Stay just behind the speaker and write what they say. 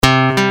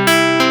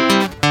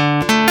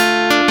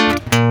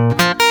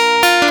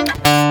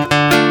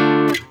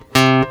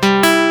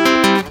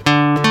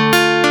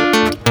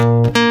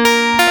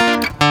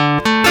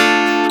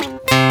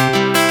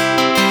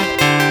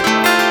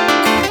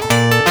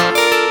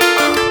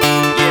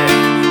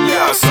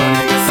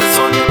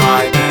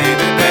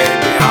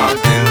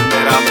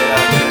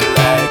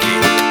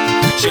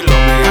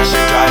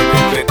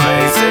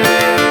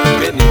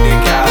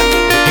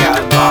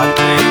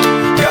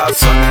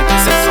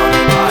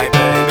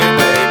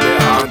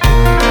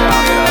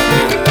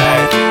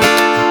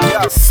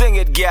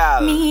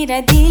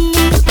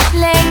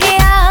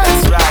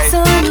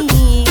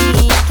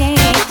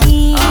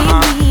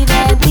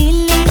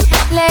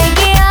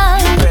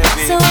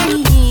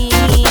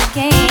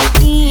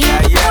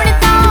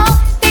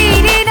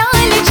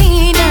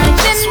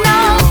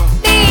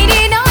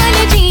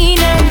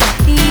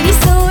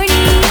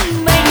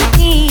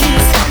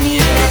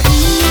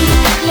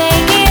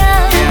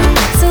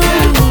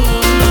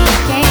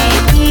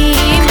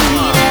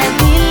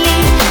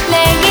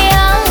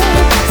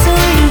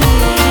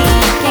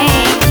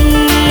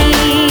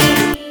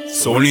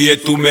सोनिए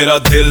तू मेरा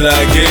दिल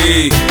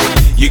लगी.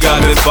 You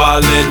got me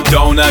falling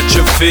down at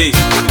your feet.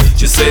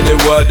 Just say the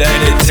word,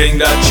 anything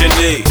that you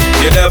need.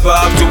 You never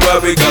have to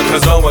worry, girl,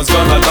 cause no one's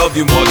gonna love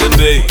you more than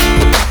me.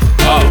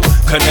 Oh,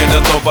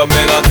 kanina to pa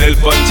mera dil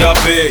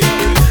Punjabi.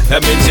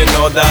 That means you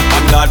know that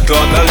I'm not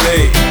gonna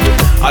leave.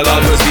 I'll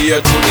always be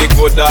here through the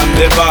good and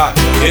the bad.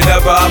 You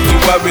never have to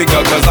worry,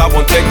 girl, cause I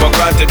won't take for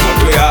granted what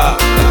we have.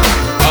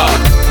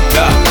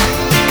 Yeah.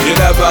 You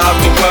never have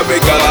to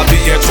worry, girl, I'll be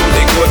here through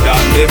the good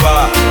and the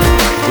bad.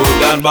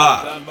 Good and bad.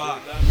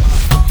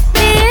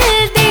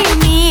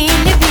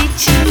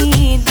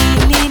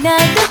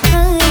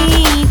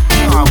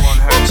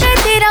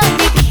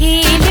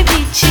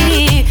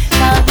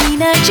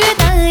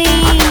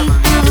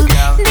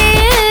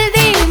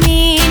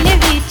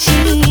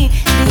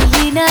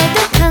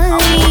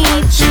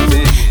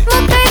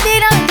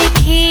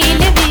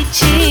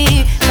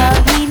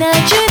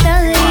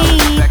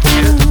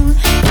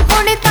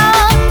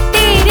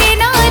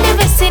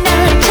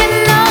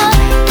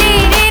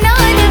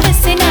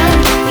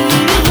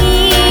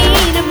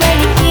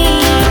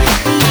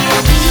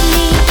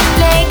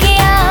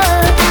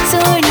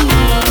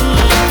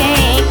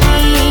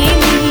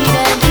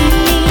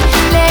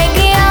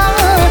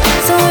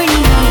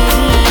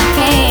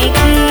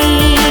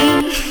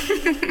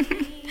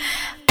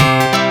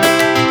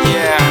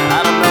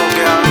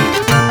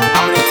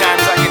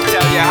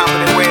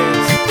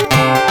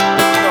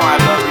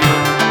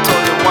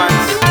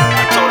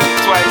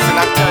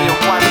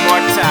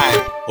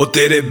 Oh,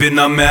 तेरे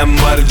बिना मैं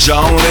मर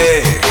जाऊं रे.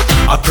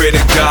 I pray to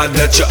God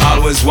that you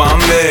always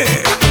want me.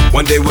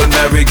 One day we'll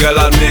marry, girl,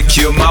 I'll make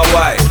you my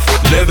wife.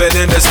 Living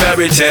in this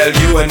fairy tale,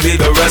 you and me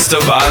the rest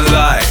of our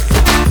life.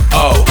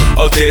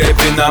 Oh, तेरे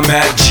बिना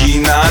मैं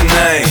जीना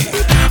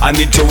नहीं. I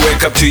need to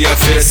wake up to your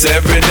face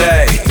every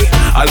day.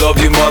 I love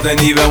you more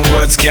than even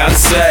words can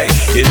say.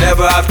 You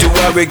never have to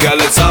worry,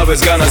 girl, it's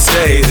always gonna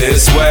stay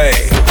this way.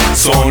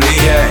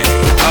 Sonia,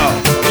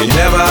 you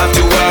never have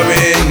to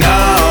worry, no.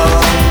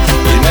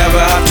 You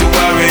never have to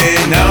worry,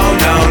 no,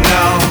 no,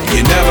 no.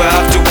 You never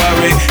have to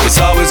worry, it's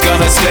always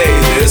gonna stay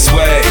this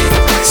way.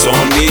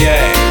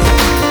 Sonia.